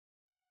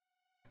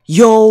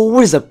Yo,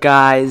 what is up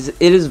guys?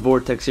 It is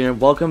Vortex here and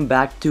welcome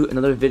back to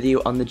another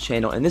video on the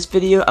channel. In this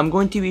video, I'm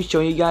going to be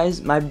showing you guys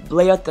my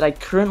layout that I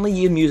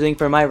currently am using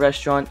for my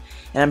restaurant,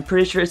 and I'm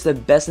pretty sure it's the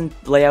best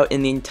layout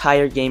in the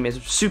entire game. It's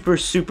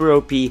super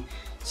OP.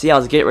 So yeah,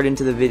 let's get right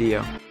into the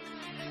video.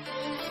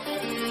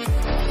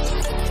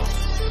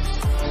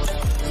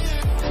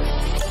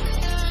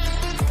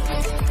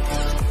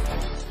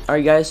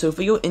 Alright guys, so if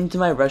we go into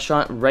my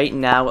restaurant right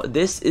now,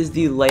 this is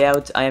the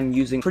layout I am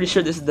using. Pretty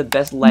sure this is the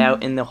best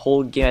layout in the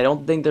whole game. I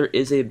don't think there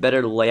is a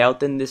better layout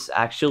than this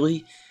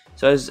actually.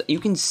 So as you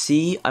can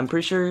see, I'm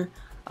pretty sure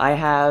I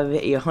have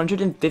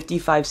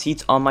 155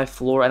 seats on my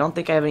floor. I don't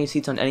think I have any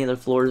seats on any other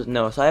floors.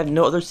 No, so I have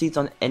no other seats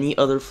on any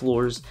other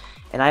floors.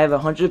 And I have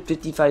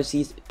 155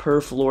 seats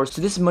per floor.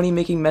 So this money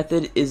making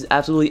method is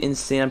absolutely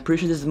insane. I'm pretty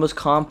sure this is the most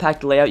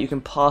compact layout you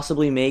can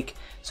possibly make.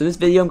 So in this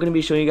video I'm going to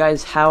be showing you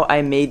guys how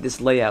I made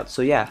this layout.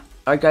 So yeah.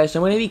 Alright guys, so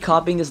I'm going to be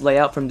copying this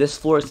layout from this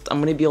floor.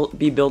 I'm going to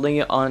be building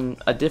it on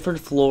a different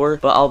floor,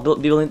 but I'll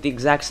be building it the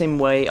exact same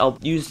way. I'll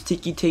use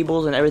tiki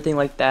tables and everything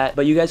like that,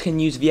 but you guys can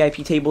use VIP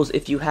tables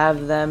if you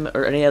have them,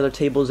 or any other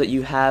tables that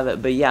you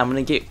have. But yeah, I'm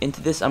going to get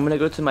into this. I'm going to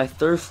go to my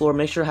third floor,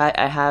 make sure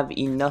I have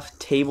enough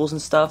tables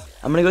and stuff.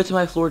 I'm going to go to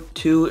my floor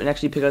 2 and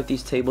actually pick up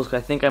these tables,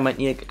 because I think I might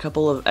need a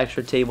couple of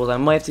extra tables. I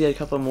might have to get a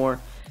couple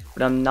more,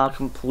 but I'm not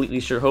completely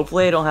sure.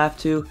 Hopefully I don't have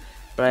to,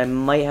 but I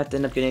might have to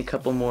end up getting a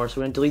couple more. So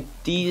we're going to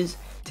delete these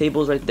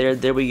tables right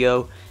there we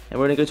go, and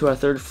we're gonna go to our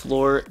third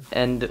floor,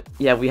 and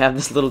yeah, we have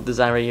this little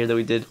design right here that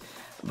we did.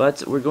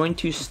 But we're going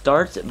to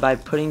start by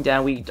putting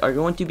down, we are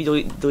going to be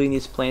deleting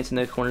these plants in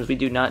the corners. We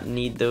do not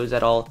need those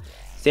at all.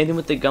 Same thing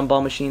with the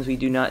gumball machines, we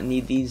do not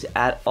need these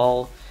at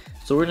all.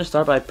 So we're gonna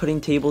start by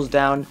putting tables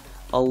down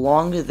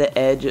along the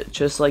edge,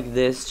 just like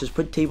this. Just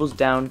put tables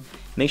down.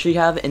 Make sure you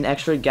have an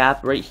extra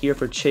gap right here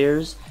for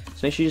chairs.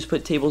 So make sure you just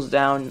put tables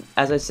down.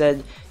 As I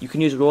said, you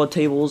can use roll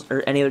tables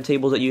or any other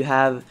tables that you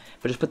have,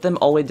 but just put them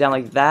all the way down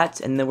like that.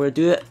 And then we're going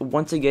to do it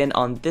once again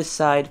on this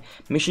side.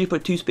 Make sure you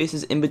put 2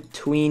 spaces in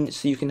between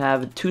so you can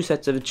have 2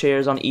 sets of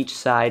chairs on each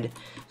side.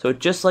 So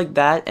just like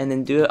that, and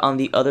then do it on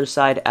the other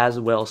side as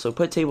well. So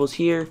put tables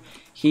here,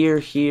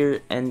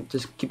 here, and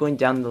just keep going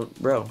down the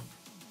row.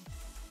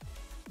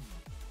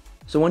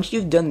 So once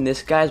you've done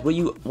this, guys, what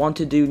you want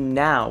to do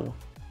now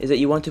is that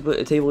you want to put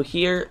a table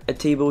here, a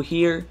table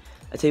here,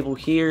 a table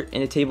here,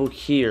 and a table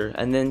here,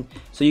 and then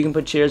so you can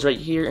put chairs right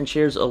here and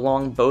chairs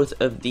along both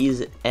of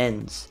these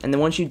ends. And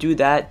then once you do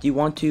that, you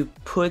want to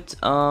put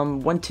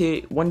one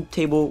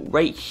table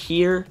right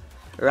here,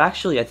 or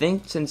actually I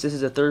think since this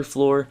is a third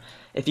floor,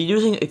 if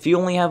you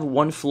only have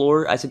one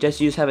floor, I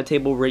suggest you just have a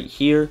table right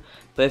here.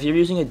 But if you're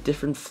using a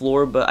different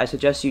floor, but I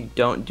suggest you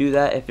don't do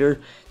that. If you're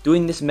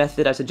doing this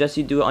method, I suggest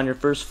you do it on your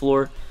first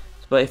floor.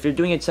 But if you're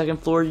doing a second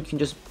floor, you can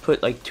just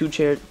put like 2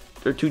 chairs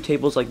or 2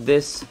 tables like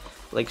this,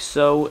 like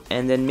so,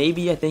 and then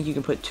maybe I think you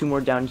can put 2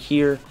 more down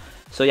here.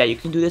 So yeah, you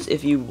can do this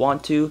if you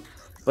want to,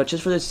 but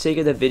just for the sake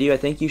of the video, I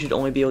think you should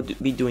only be able to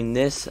be doing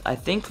this. I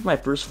think for my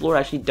first floor,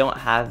 I actually don't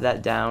have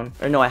that down,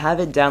 or no, I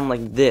have it down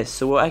like this.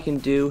 So what I can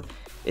do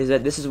is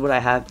that this is what I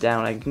have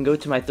down. I can go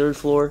to my third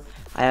floor,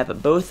 I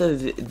have both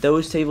of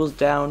those tables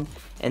down,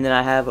 and then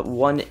I have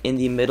one in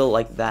the middle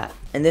like that.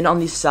 And then on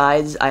the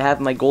sides, I have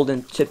my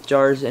golden tip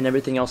jars and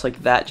everything else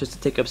like that, just to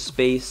take up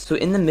space. So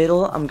in the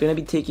middle, I'm going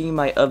to be taking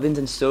my ovens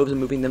and stoves and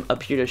moving them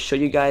up here to show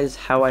you guys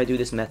how I do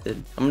this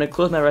method. I'm going to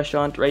close my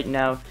restaurant right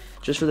now,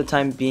 just for the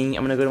time being.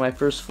 I'm going to go to my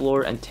first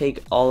floor and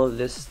take all of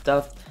this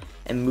stuff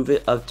and move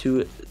it up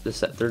to the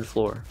third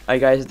floor.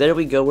 Alright guys, there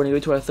we go. We're going to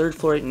go to our third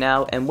floor right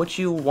now, and what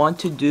you want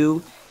to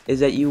do is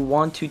that you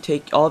want to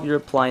take all of your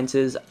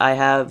appliances. I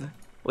have...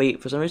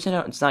 Wait, for some reason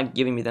it's not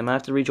giving me them. I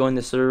have to rejoin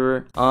the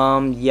server.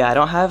 Yeah, I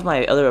don't have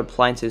my other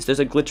appliances. There's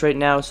a glitch right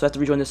now, so I have to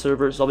rejoin the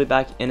server, so I'll be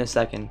back in a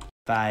second.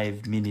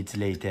 5 minutes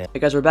later. Hey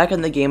guys, we're back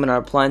in the game and our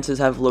appliances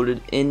have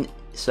loaded in,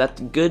 so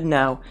that's good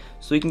now.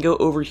 So we can go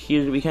over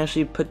here. We can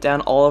actually put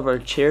down all of our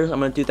chairs. I'm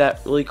going to do that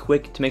really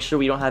quick to make sure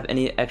we don't have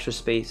any extra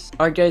space.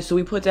 Alright guys, so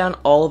we put down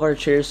all of our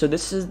chairs. So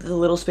this is the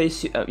little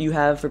space you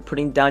have for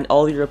putting down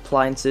all of your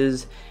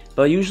appliances.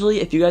 But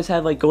usually, if you guys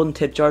have like golden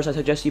tip jars, I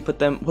suggest you put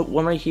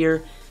one right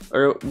here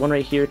or one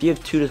right here. If you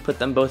have 2, just put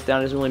them both down.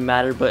 It doesn't really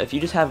matter. But if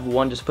you just have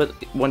one, just put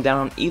one down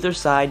on either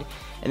side.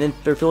 And then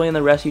for filling in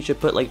the rest, you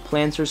should put like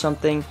plants or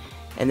something.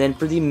 And then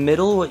for the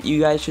middle, what you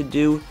guys should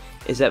do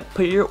is that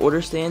put your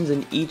order stands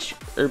in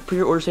put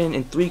your order stand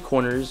in 3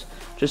 corners.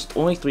 Just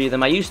only 3 of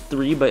them. I use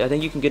 3, but I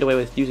think you can get away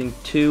with using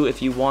 2 if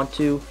you want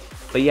to.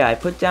 But yeah, I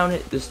put down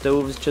the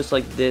stoves just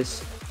like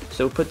this.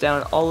 So put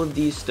down all of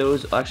these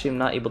stoves. Actually, I'm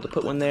not able to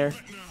put one there.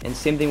 And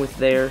same thing with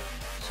there.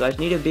 So I just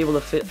need to be able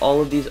to fit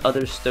all of these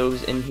other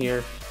stoves in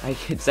here.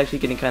 It's actually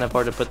getting kind of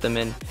hard to put them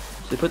in.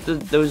 So put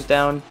those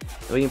down.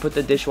 And we can put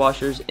the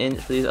dishwashers in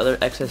for these other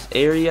excess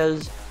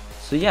areas.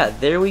 So yeah,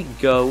 there we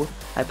go.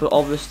 I put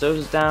all the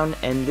stoves down,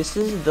 and this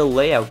is the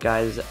layout,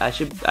 guys. I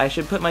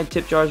should put my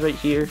tip jars right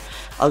here.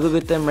 I'll go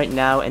get them right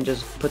now and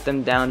just put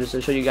them down just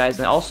to show you guys.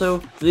 And also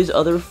for these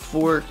other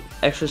 4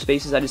 extra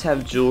spaces, I just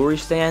have jewelry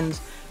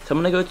stands. So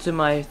I'm going to go to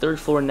my third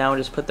floor now and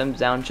just put them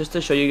down just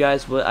to show you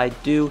guys what I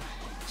do.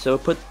 So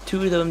put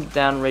 2 of them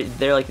down right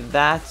there like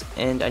that,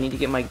 and I need to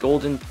get my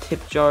golden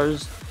tip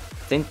jars.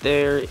 I think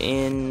they're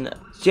in...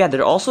 Yeah,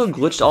 they're also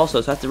glitched also,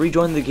 so I have to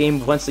rejoin the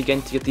game once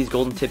again to get these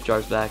golden tip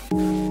jars back.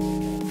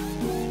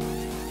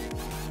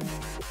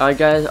 Alright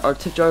guys, our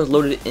tip jar is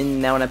loaded in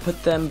now, and I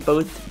put them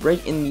both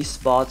right in these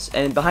spots,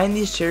 and behind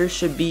these chairs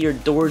should be your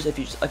doors if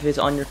it's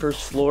on your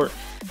first floor.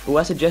 But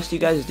what I suggest you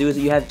guys do is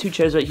that you have 2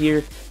 chairs right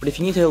here, but if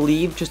you need to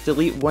leave, just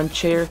delete 1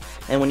 chair,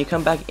 and when you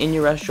come back in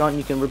your restaurant,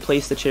 you can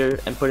replace the chair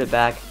and put it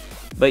back.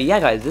 But yeah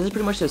guys, this is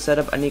pretty much the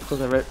setup. I need to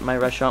close my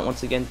restaurant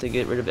once again to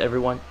get rid of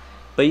everyone.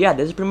 But yeah,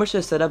 this is pretty much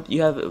the setup.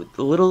 You have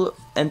a little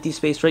empty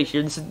space right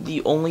here. This is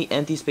the only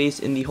empty space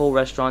in the whole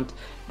restaurant.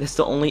 This is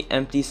the only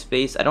empty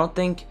space. I don't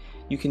think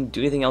you can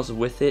do anything else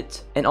with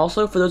it. And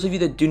also, for those of you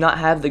that do not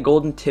have the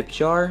golden tip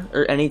jar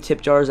or any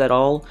tip jars at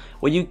all,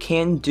 what you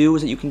can do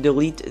is that you can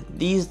delete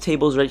these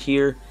tables right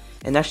here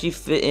and actually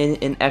fit in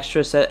an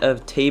extra set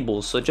of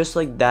tables. So just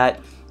like that,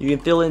 you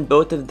can fill in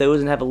both of those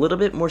and have a little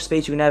bit more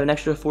space. You can have an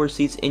extra 4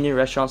 seats in your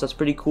restaurant, so that's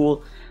pretty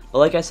cool. But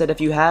like I said, if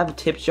you have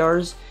tip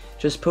jars,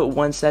 just put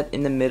 1 set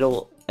in the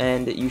middle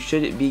and you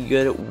should be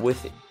good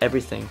with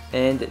everything.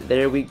 And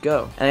there we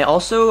go. And I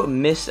also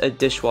missed a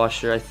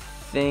dishwasher. I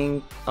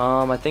think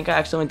I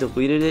accidentally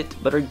deleted it,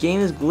 but our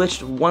game is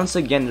glitched once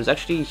again. There's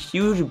actually a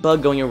huge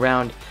bug going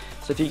around.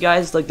 So if you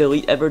guys like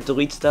ever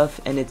delete stuff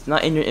and it's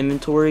not in your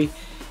inventory,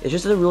 it's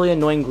just a really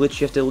annoying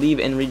glitch. You have to leave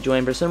and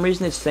rejoin. For some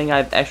reason it's saying I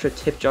have extra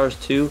tip jars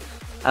too.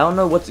 I don't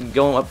know what's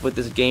going up with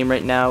this game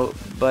right now,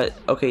 but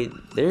okay,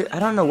 I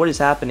don't know what is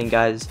happening,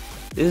 guys.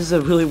 This is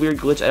a really weird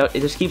glitch. It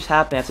just keeps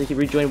happening. I have to keep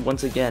rejoining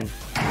once again.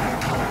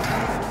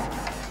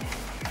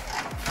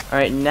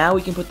 Alright, now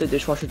we can put the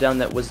dishwasher down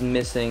that was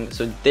missing.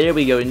 So there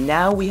we go.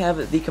 Now we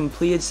have the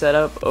completed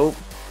setup. Oh,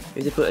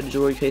 we have to put a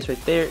jewelry case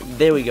right there.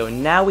 There we go.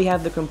 Now we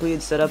have the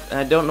completed setup. And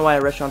I don't know why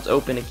our restaurant's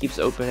open. It keeps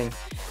opening.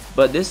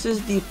 But this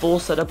is the full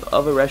setup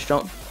of a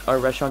restaurant. Our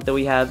restaurant that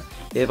we have.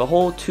 They have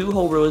a 2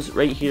 whole rows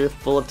right here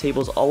full of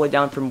tables all the way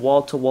down from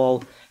wall to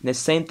wall. And the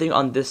same thing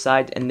on this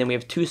side. And then we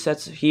have 2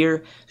 sets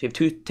here. So we have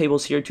 2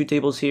 tables here, 2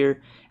 tables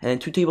here. And then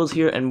 2 tables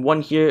here and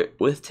 1 here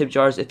with tip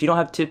jars. If you don't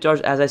have tip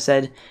jars, as I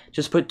said,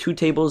 just put 2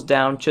 tables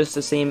down, just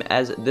the same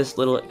as this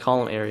little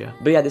column area.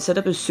 But yeah, the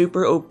setup is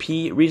super OP.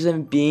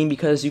 Reason being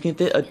because you can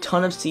fit a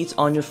ton of seats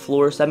on your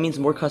floor, so that means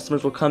more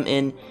customers will come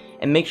in.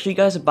 And make sure you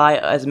guys buy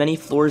as many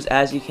floors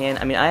as you can.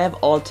 I mean, I have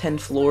all 10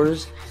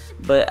 floors,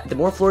 but the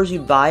more floors you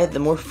buy, the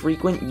more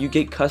frequent you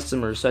get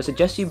customers. So I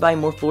suggest you buy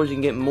more floors. You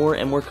can get more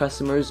and more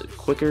customers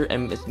quicker,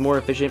 and it's more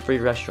efficient for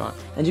your restaurant.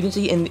 As you can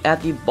see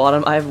at the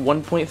bottom, I have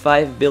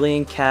 1.5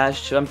 billion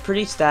cash. So I'm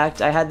pretty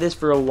stacked. I had this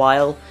for a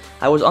while.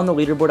 I was on the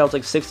leaderboard. I was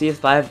like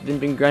 60th, but I've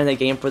been grinding the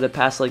game for the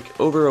past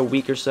like over a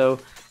week or so.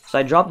 So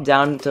I dropped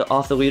down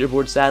off the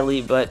leaderboard,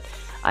 sadly, but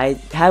I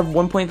have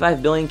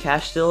 1.5 billion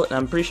cash still, and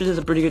I'm pretty sure this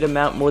is a pretty good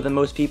amount, more than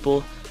most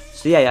people.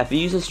 So yeah, if you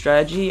use this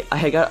strategy,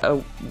 I got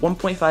a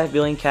 1.5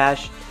 billion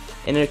cash,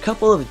 and in a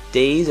couple of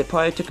days, it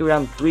probably took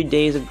around 3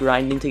 days of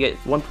grinding to get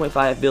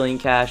 1.5 billion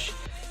cash.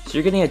 So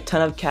you're getting a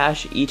ton of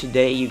cash each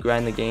day you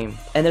grind the game.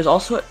 And there's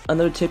also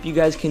another tip you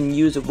guys can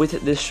use with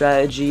this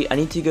strategy. I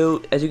need to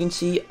go, as you can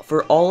see,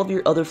 for all of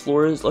your other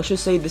floors. Let's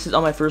just say this is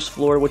on my first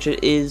floor, which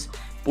it is.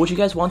 But what you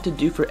guys want to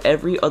do for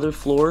every other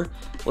floor,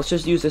 let's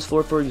just use this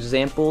floor for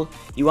example.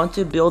 You want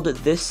to build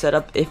this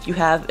setup if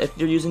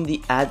you're using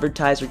the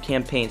advertiser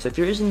campaign. So if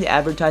you're using the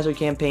advertiser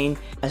campaign,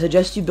 I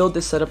suggest you build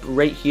this setup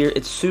right here.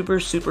 It's super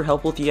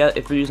helpful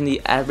if you're using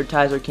the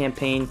advertiser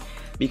campaign,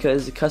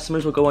 because the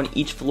customers will go on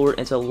each floor,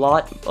 and it's a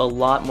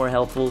lot more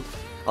helpful.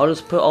 I'll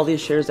just put all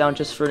these chairs down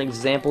just for an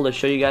example to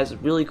show you guys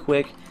really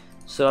quick.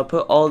 So I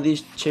put all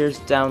these chairs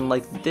down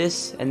like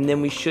this, and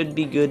then we should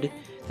be good.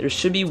 There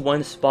should be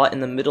 1 spot in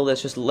the middle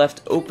that's just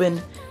left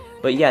open.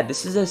 But yeah,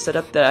 this is a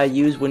setup that I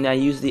use when I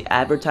use the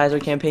advertiser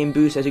campaign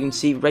boost. As you can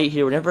see right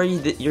here, whenever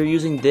you're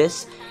using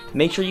this,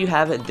 make sure you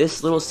have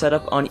this little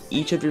setup on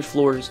each of your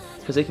floors,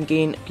 because it can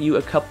gain you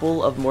a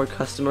couple of more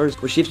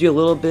customers, which gives you a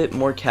little bit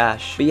more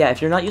cash. But yeah,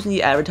 if you're not using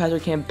the advertiser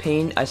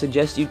campaign, I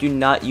suggest you do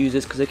not use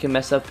this, because it can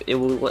mess up. It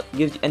will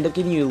end up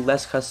giving you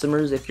less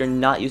customers if you're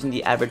not using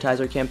the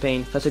advertiser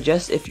campaign. So I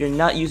suggest if you're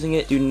not using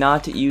it, do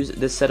not use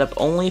this setup.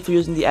 Only if you're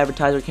using the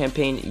advertiser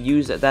campaign,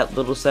 use that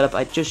little setup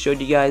I just showed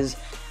you guys.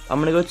 I'm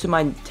gonna go to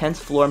my 10th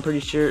floor, I'm pretty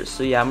sure.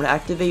 So yeah, I'm gonna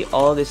activate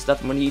all of this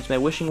stuff. I'm gonna use my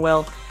wishing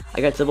well.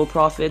 I got double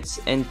profits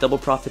and double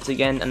profits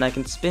again, and I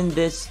can spin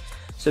this.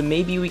 So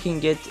maybe we can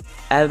get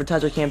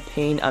advertiser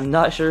campaign. I'm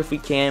not sure if we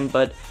can,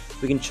 but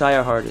we can try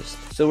our hardest.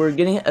 So we're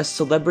getting a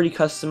celebrity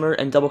customer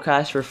and double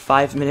cash for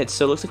 5 minutes.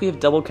 So it looks like we have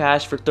double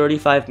cash for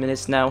 35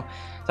 minutes now.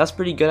 That's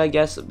pretty good, I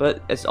guess,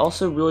 but it's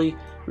also really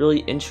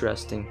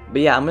interesting.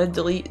 But yeah, I'm gonna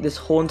delete this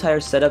whole entire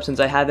setup since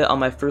I have it on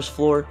my first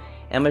floor.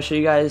 And I'm going to show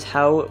you guys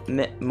how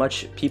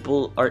much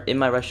people are in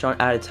my restaurant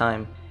at a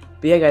time.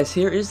 But yeah guys,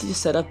 here is the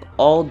setup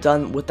all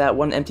done with that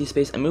 1 empty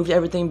space. I moved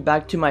everything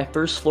back to my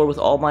first floor with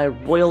all my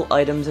royal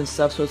items and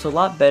stuff, so it's a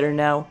lot better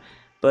now.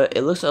 But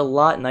it looks a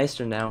lot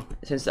nicer now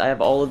since I have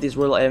all of these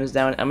royal items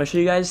down. I'm going to show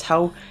you guys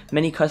how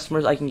many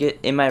customers I can get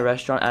in my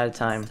restaurant at a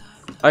time.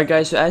 Alright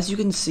guys, so as you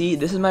can see,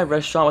 this is my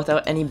restaurant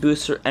without any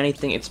boosts or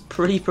anything. It's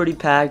pretty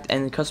packed,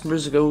 and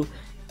customers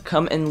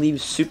come and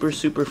leave super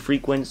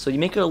frequent, so you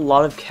make a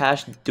lot of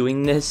cash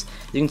doing this.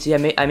 You can see I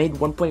made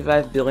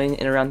 1.5 billion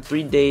in around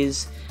 3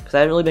 days, because I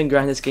haven't really been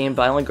grinding this game,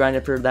 but I only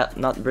grinded for that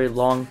not very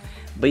long.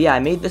 But yeah, I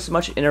made this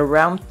much in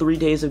around 3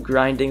 days of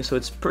grinding, so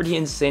it's pretty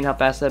insane how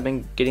fast I've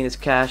been getting this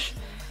cash.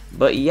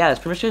 But yeah, that's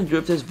pretty much going to do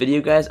it for this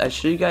video, guys. I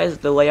showed you guys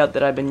the layout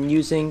that I've been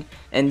using,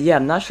 and yeah,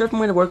 I'm not sure if I'm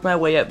going to work my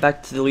way up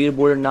back to the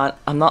leaderboard or not.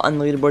 I'm not on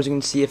the leaderboard, as you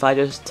can see. If I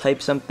just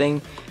type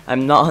something,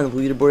 I'm not on the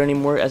leaderboard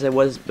anymore as I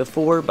was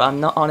before, but I'm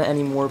not on it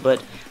anymore.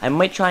 But I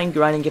might try and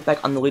grind and get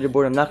back on the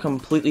leaderboard. I'm not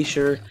completely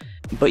sure.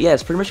 But yeah,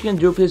 it's pretty much going to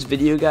do it for this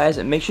video, guys.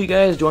 And make sure you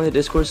guys join the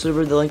Discord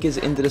server. The link is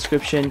in the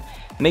description.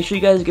 Make sure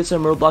you guys get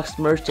some Roblox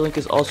merch. The link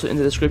is also in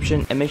the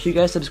description. And make sure you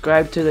guys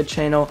subscribe to the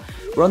channel.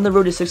 We're on the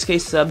road to 6K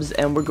subs,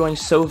 and we're going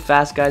so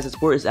fast, guys. The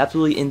sport is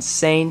absolutely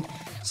insane.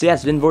 So yeah,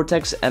 it's been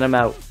Vortex, and I'm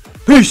out.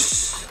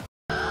 Peace!